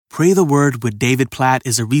Pray the Word with David Platt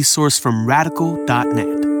is a resource from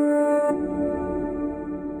radical.net.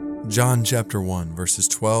 John chapter 1, verses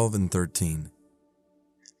 12 and 13.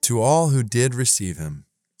 To all who did receive him,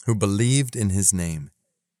 who believed in his name,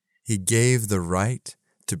 he gave the right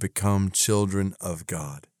to become children of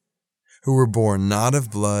God, who were born not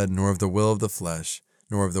of blood, nor of the will of the flesh,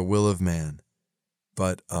 nor of the will of man,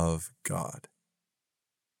 but of God.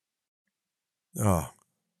 Oh,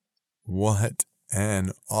 what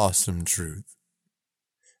an awesome truth.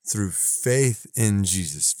 Through faith in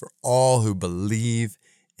Jesus, for all who believe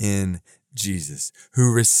in Jesus,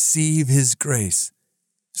 who receive his grace.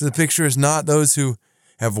 So the picture is not those who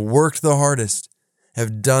have worked the hardest,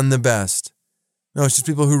 have done the best. No, it's just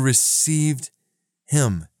people who received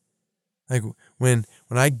him. Like when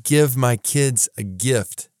I give my kids a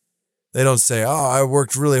gift, they don't say, "Oh, I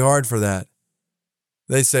worked really hard for that."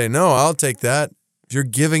 They say, "No, I'll take that. If you're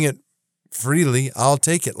giving it freely, I'll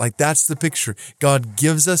take it." Like that's the picture. God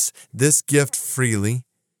gives us this gift freely.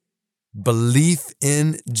 Belief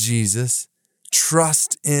in Jesus,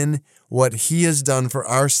 trust in what he has done for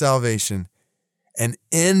our salvation. And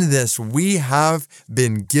in this, we have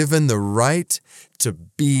been given the right to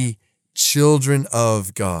be children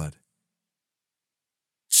of God.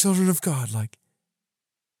 Children of God, like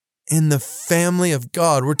in the family of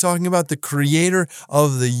God. We're talking about the creator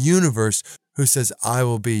of the universe who says, "I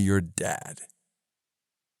will be your dad."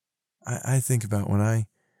 I think about when I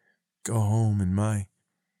go home and my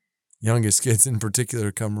youngest kids in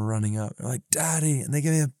particular come running up. They're like, "Daddy," and they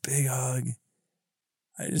give me a big hug.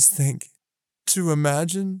 I just think, to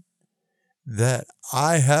imagine that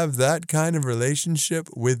I have that kind of relationship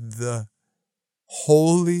with the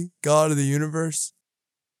holy God of the universe,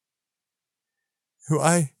 who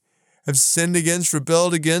I have sinned against,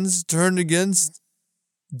 rebelled against, turned against,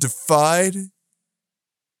 defied,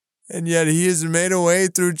 and yet he has made a way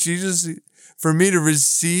through Jesus for me to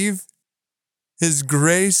receive his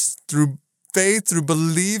grace through faith, through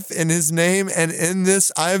belief in his name. And in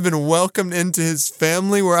this, I have been welcomed into his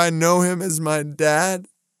family where I know him as my dad.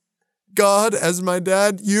 God as my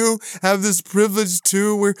dad. You have this privilege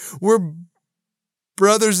too. We're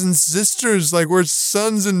brothers and sisters, like we're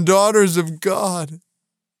sons and daughters of God.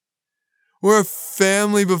 We're a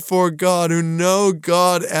family before God who know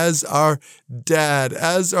God as our dad,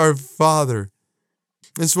 as our father.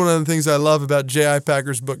 It's one of the things I love about J.I.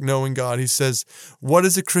 Packer's book, Knowing God. He says, "What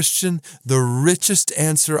is a Christian? The richest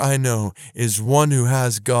answer I know is one who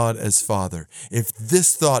has God as Father." If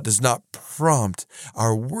this thought does not prompt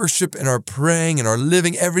our worship and our praying and our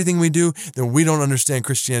living, everything we do, then we don't understand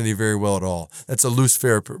Christianity very well at all. That's a loose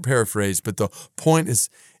paraphrase, but the point is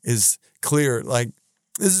clear. Like,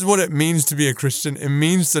 this is what it means to be a Christian. It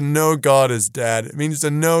means to know God as dad. It means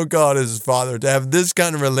to know God as Father, to have this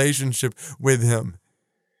kind of relationship with him.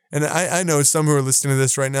 And I know some who are listening to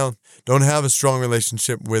this right now don't have a strong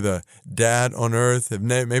relationship with a dad on earth, have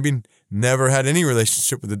maybe never had any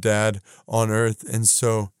relationship with a dad on earth. And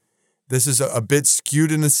so this is a bit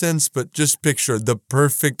skewed in a sense, but just picture the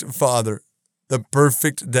perfect father, the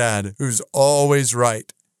perfect dad who's always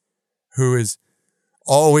right, who is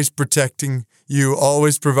always protecting you,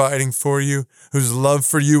 always providing for you, whose love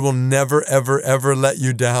for you will never, ever, ever let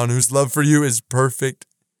you down, whose love for you is perfect,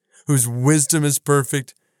 whose wisdom is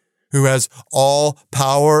perfect, who has all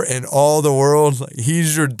power in all the world.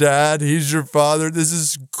 He's your dad. He's your father. This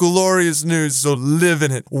is glorious news. So live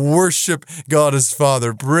in it. Worship God as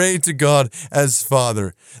Father. Pray to God as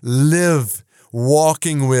Father. Live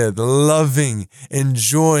walking with, loving,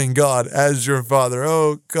 enjoying God as your Father.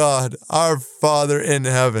 Oh God, our Father in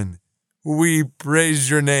heaven, we praise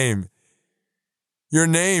your name. Your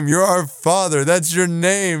name, you're our Father. That's your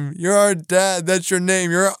name. You're our dad. That's your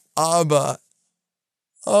name. You're Abba.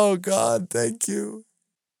 Oh God, thank you.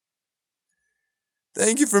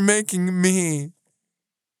 Thank you for making me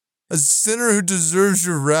a sinner who deserves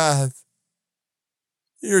your wrath,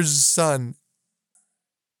 your son.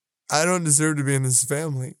 I don't deserve to be in this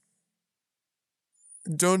family.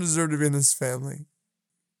 I don't deserve to be in this family.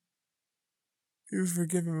 You've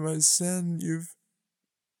forgiven my sin. You've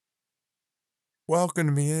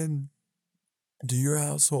welcomed me in to your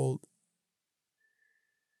household.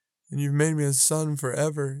 And you've made me a son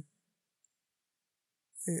forever.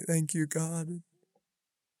 Thank you, God.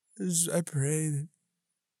 I pray that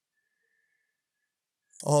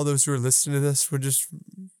all those who are listening to this would just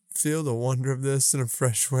feel the wonder of this in a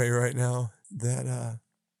fresh way right now. That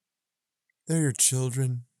they're your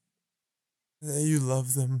children. That you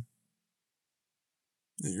love them.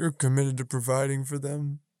 That you're committed to providing for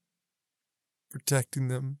them. Protecting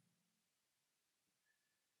them.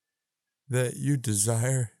 That you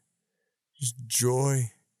desire just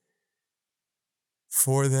joy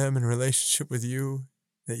for them in relationship with you,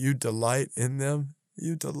 that you delight in them, that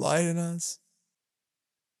you delight in us.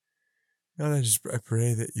 God, I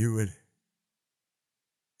pray that you would,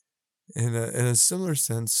 in a similar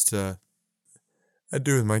sense to I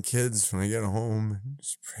do with my kids when I get home,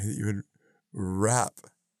 just pray that you would wrap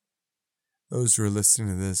those who are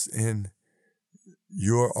listening to this in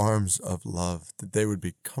your arms of love, that they would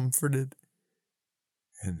be comforted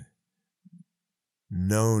and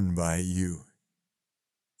known by you.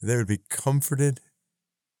 They would be comforted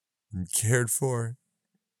and cared for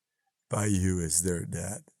by you as their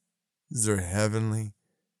dad, as their heavenly,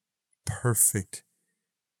 perfect,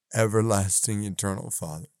 everlasting, eternal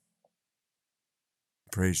Father.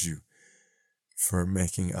 Praise you for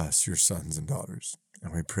making us your sons and daughters.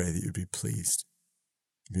 And we pray that you'd be pleased,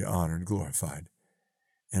 be honored, glorified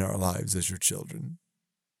in our lives as your children.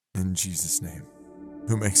 In Jesus' name,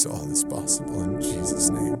 who makes all this possible. In Jesus'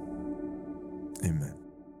 name.